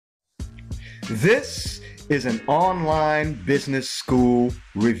This is an online business school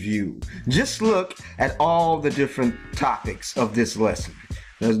review. Just look at all the different topics of this lesson.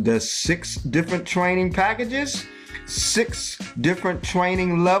 There's 6 different training packages, 6 different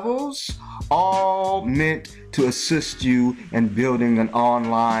training levels, all meant to assist you in building an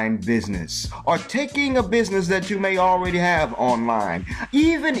online business or taking a business that you may already have online.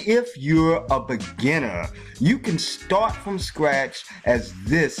 Even if you're a beginner, you can start from scratch, as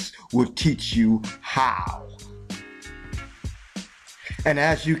this will teach you how. And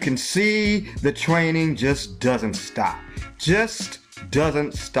as you can see, the training just doesn't stop.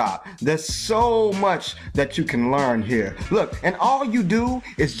 Doesn't stop. There's so much that you can learn here. Look, and all you do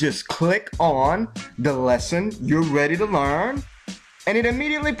is just click on the lesson you're ready to learn, and it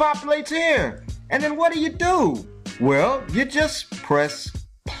immediately populates here. And then what do? Well, you just press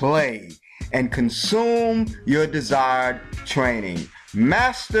play and consume your desired training.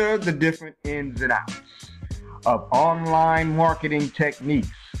 Master the different ins and outs of online marketing techniques,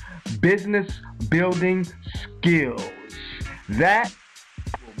 business building skills that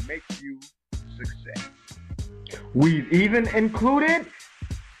will make you success. We've even included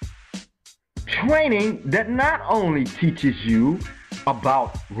training that not only teaches you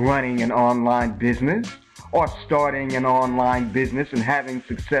about running an online business or starting an online business and having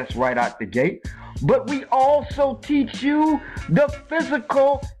success right out the gate, but we also teach you the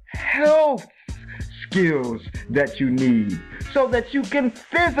physical health skills that you need so that you can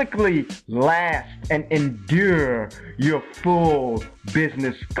physically last and endure your full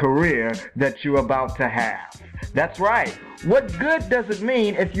business career that you're about to have. That's right. What good does it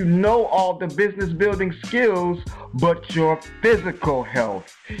mean if you know all the business building skills, but your physical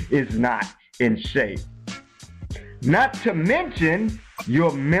health is not in shape? Not to mention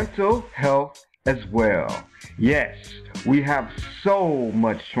your mental health as well. Yes, we have so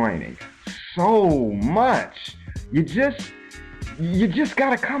much training. So much. You just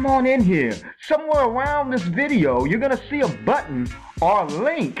gotta come on in here. Somewhere around this video, you're gonna see a button or a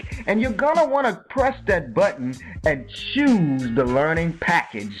link, and you're gonna wanna press that button and choose the learning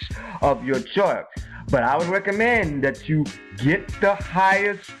package of your choice. But I would recommend that you get the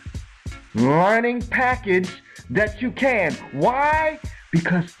highest learning package that you can. Why?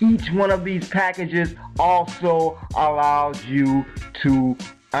 Because each one of these packages also allows you to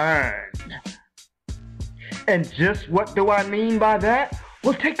earn. And just what do I mean by that?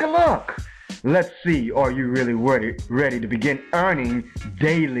 Well, take a look. Let's see, are you really ready to begin earning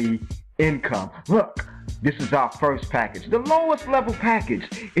daily income? Look, this is our first package, the lowest level package.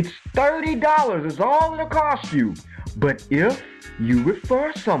 It's $30 is all it'll cost you. But if you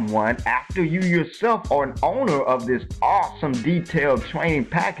refer someone after you yourself are an owner of this awesome detailed training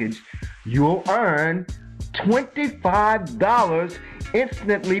package, you'll earn $25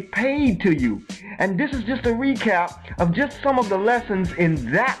 instantly paid to you. And this is just a recap of just some of the lessons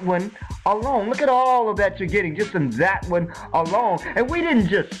in that one alone. Look at all of that you're getting just in that one alone. And we didn't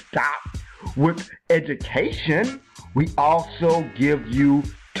just stop with education. We also give you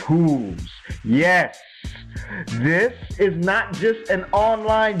tools. Yes, this is not just an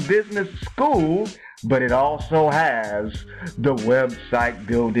online business school, but it also has the website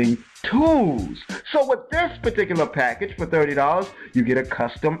building tools. So with this particular package for $30, you get a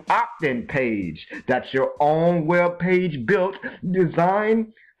custom opt-in page. That's your own web page built,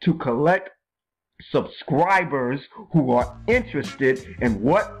 designed to collect subscribers who are interested in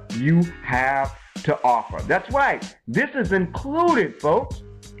what you have to offer. That's right, this is included, folks.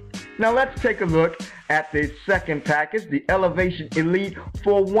 Now let's take a look at the second package, the Elevation Elite,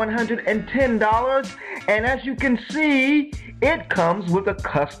 for $110. And as you can see, it comes with a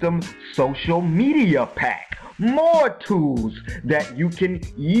custom social media pack. More tools that you can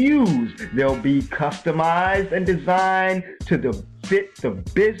use. They'll be customized and designed to fit the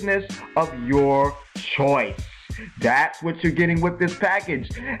business of your choice. That's what you're getting with this package.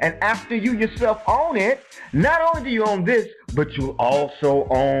 And after you yourself own it, not only do you own this, but you'll also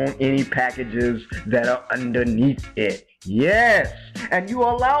own any packages that are underneath it. Yes, and you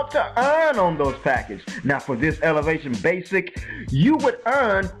are allowed to earn on those packages. Now for this Elevation Basic, you would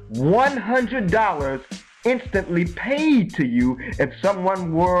earn $100 instantly paid to you if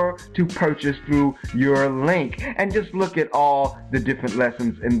someone were to purchase through your link. And just look at all the different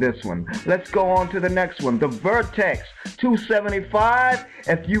lessons in this one. Let's go on to the next one, the Vertex $275.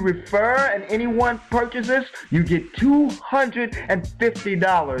 If you refer and anyone purchases, you get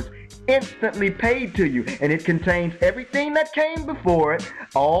 $250 instantly paid to you, and it contains everything that came before it,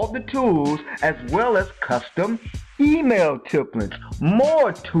 all the tools, as well as custom email templates,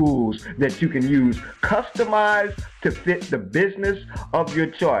 more tools that you can use, customized to fit the business of your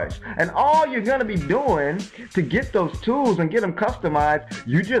choice. And all you're going to be doing to get those tools and get them customized,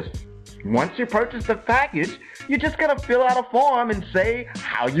 once you purchase the package, you're just going to fill out a form and say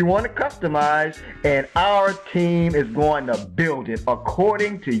how you want to customize, and our team is going to build it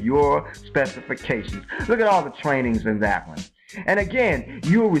according to your specifications. Look at all the trainings in that one. And again,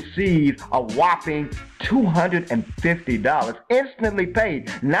 you'll receive a whopping $250 instantly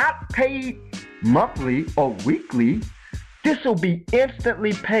paid, not paid monthly or weekly. This will be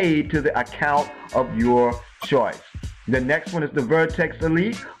instantly paid to the account of your choice. The next one is the Vertex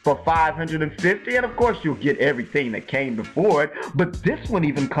Elite for $550, and of course you'll get everything that came before it, but this one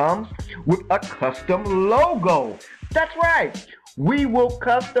even comes with a custom logo. That's right, we will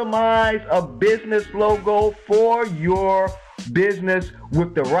customize a business logo for your business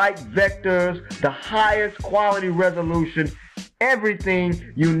with the right vectors, the highest quality resolution,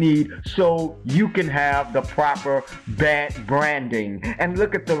 everything you need so you can have the proper branding. And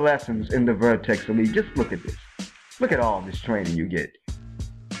look at the lessons in the Vertex Elite. Just look at this. Look at all this training you get.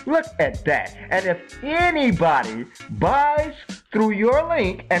 Look at that. And if anybody buys through your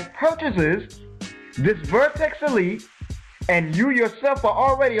link and purchases this Vertex Elite, and you yourself are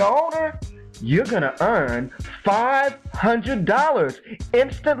already an owner, you're going to earn $500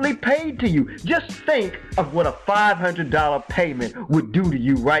 instantly paid to you. Just think of what a $500 payment would do to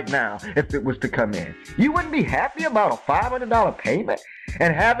you right now if it was to come in. You wouldn't be happy about a $500 payment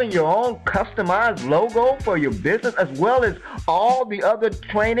and having your own customized logo for your business, as well as all the other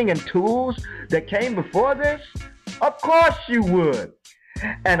training and tools that came before this? Of course you would.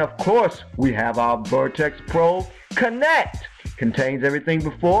 And of course, we have our Vertex Pro Connect. Contains everything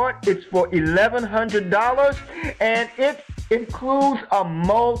before it. It's for $1,100, and it includes a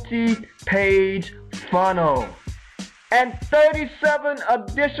multi-page funnel and 37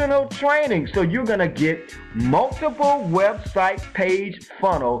 additional trainings. So you're gonna get multiple website page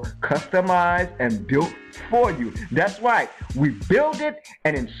funnel customized and built for you. That's right, we build it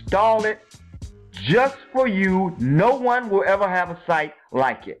and install it just for you. No one will ever have a site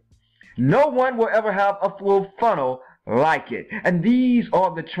like it. No one will ever have a full funnel like it. And these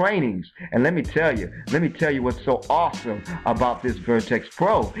are the trainings. And let me tell you what's so awesome about this Vertex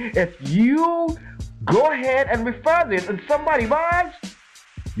Pro. If you go ahead and refer this and somebody buys,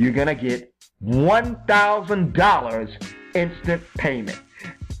 you're gonna get $1,000 instant payment.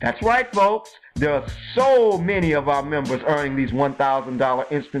 That's right, folks. There are so many of our members earning these $1,000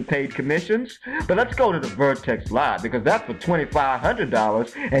 instant paid commissions. But let's go to the Vertex Live, because that's for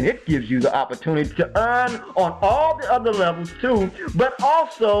 $2,500, and it gives you the opportunity to earn on all the other levels too, but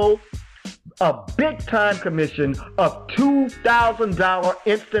also a big time commission of $2,000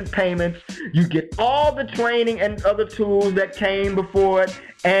 instant payments. You get all the training and other tools that came before it,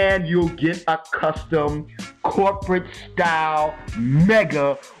 and you'll get a custom corporate style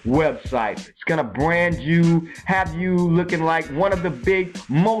mega website. It's gonna brand you, have you looking like one of the big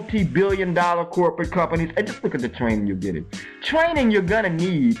multi-billion-dollar corporate companies. And just look at the training you're getting. Training you're gonna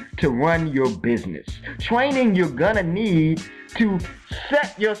need to run your business. Training you're gonna need to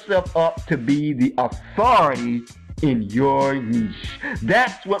set yourself up to be the authority in your niche.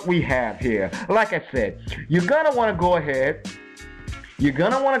 That's what we have here. Like I said, you're gonna want to go ahead, you're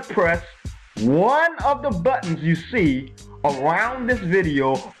gonna want to press one of the buttons you see around this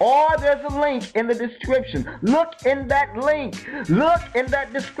video, or there's a link in the description. Look in that link. Look in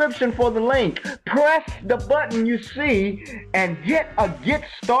that description for the link. Press the button you see and hit a get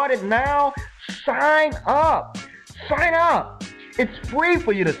started now. Sign up. Sign up. It's free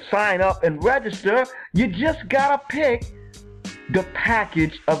for you to sign up and register. You just gotta pick the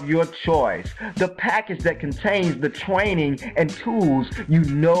package of your choice, the package that contains the training and tools you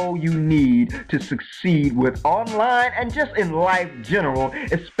know you need to succeed with online and just in life general,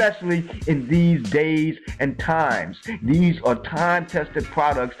 especially in these days and times. These are time-tested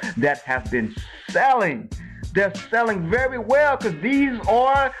products that have been selling. They're selling very well because these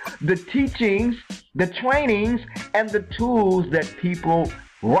are the teachings, the trainings, and the tools that people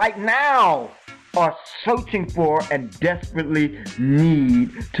right now are searching for and desperately need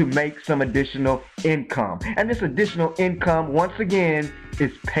to make some additional income. And this additional income, once again,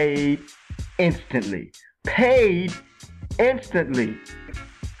 is paid instantly. Paid instantly.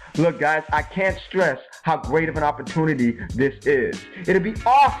 Look, guys, I can't stress how great of an opportunity this is. It'll be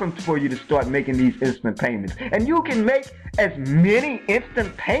awesome for you to start making these instant payments. And you can make as many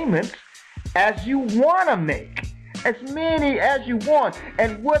instant payments as you want to make. As many as you want.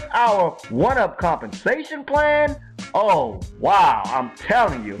 And with our one-up compensation plan, Oh, wow, I'm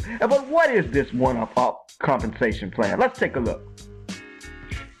telling you. But what is this one-up compensation plan? Let's take a look.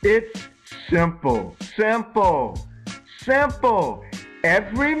 It's simple.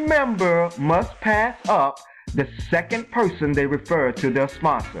 Every member must pass up the second person they refer to their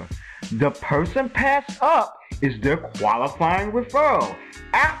sponsor. The person passed up is their qualifying referral.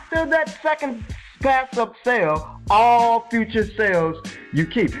 After that second pass up sale, all future sales you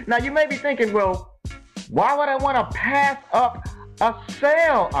keep. Now you may be thinking, well, why would I want to pass up a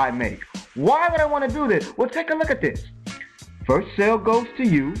sale I make? Why would I want to do this? Well, take a look at this. First sale goes to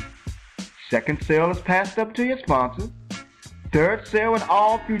you. Second sale is passed up to your sponsor. Third sale and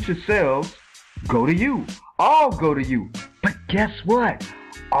all future sales go to you. All go to you. But guess what?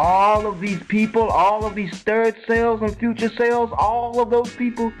 All of these people, all of these third sales and future sales, all of those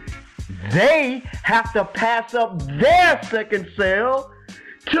people, they have to pass up their second sale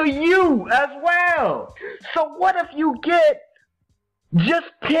to you as well. So what if you get just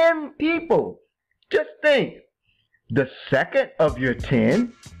 10 people? Just think. The second of your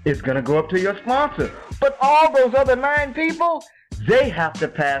 10 is going to go up to your sponsor. But all those other 9 people, they have to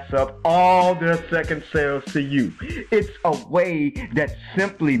pass up all their second sales to you. It's a way that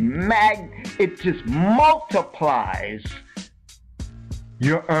simply it just multiplies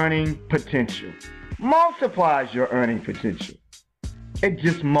your earning potential. Multiplies your earning potential. It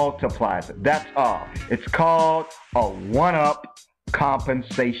just multiplies it. That's all. It's called a one-up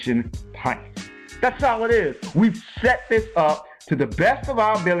compensation plan. That's all it is. We've set this up to the best of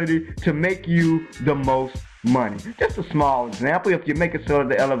our ability to make you the most money. Just a small example. If you make a sale at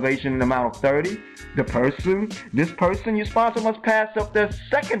the elevation in the amount of 30, this person you sponsor must pass up their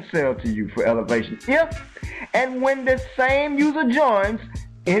second sale to you for elevation. If and when the same user joins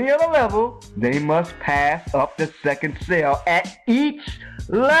any other level, they must pass up the second sale at each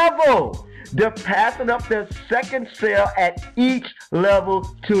level. They're passing up their second sale at each level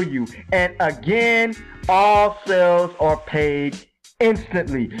to you. And again, all sales are paid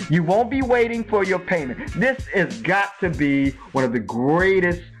instantly. You won't be waiting for your payment. This has got to be one of the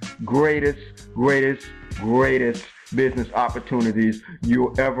greatest business opportunities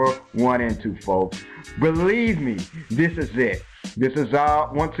you'll ever run into, folks. Believe me, this is it. This is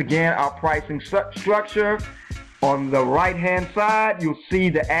once again, our pricing structure. On the right-hand side, you'll see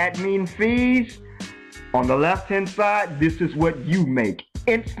the admin fees. On the left-hand side, this is what you make,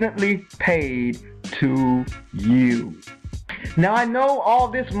 instantly paid to you. Now, I know all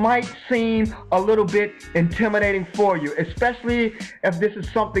this might seem a little bit intimidating for you, especially if this is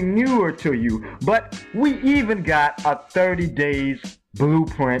something newer to you, but we even got a 30 days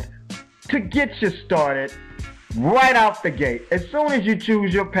blueprint to get you started right out the gate. As soon as you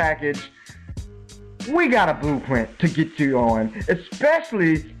choose your package, we got a blueprint to get you on,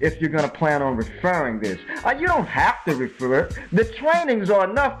 especially if you're going to plan on referring this. You don't have to refer it. The trainings are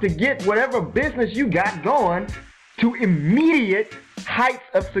enough to get whatever business you got going to immediate heights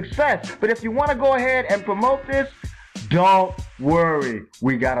of success. But if you want to go ahead and promote this, don't worry.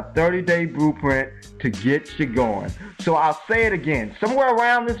 We got a 30-day blueprint to get you going. So I'll say it again. Somewhere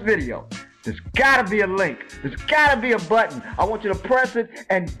around this video, there's got to be a link. There's got to be a button. I want you to press it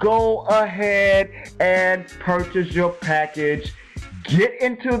and go ahead and purchase your package. Get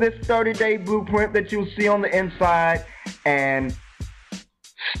into this 30-day blueprint that you'll see on the inside and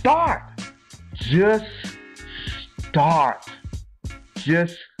start. Just start.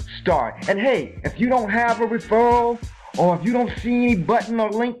 Just start. And hey, if you don't have a referral or if you don't see any button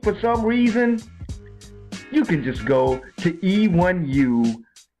or link for some reason, you can just go to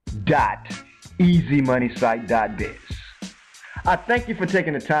e1u.easymoneysite.biz. I thank you for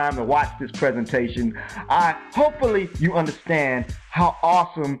taking the time to watch this presentation. Hopefully you understand how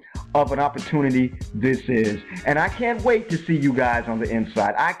awesome of an opportunity this is. And I can't wait to see you guys on the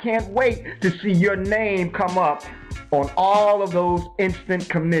inside. I can't wait to see your name come up on all of those instant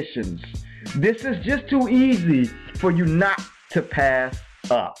commissions. This is just too easy for you not to pass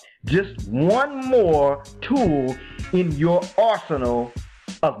up. Just one more tool in your arsenal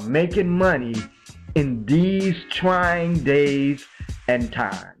of making money in these trying days and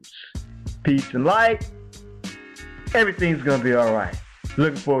times. Peace and light. Everything's gonna be all right.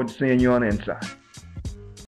 Looking forward to seeing you on the inside.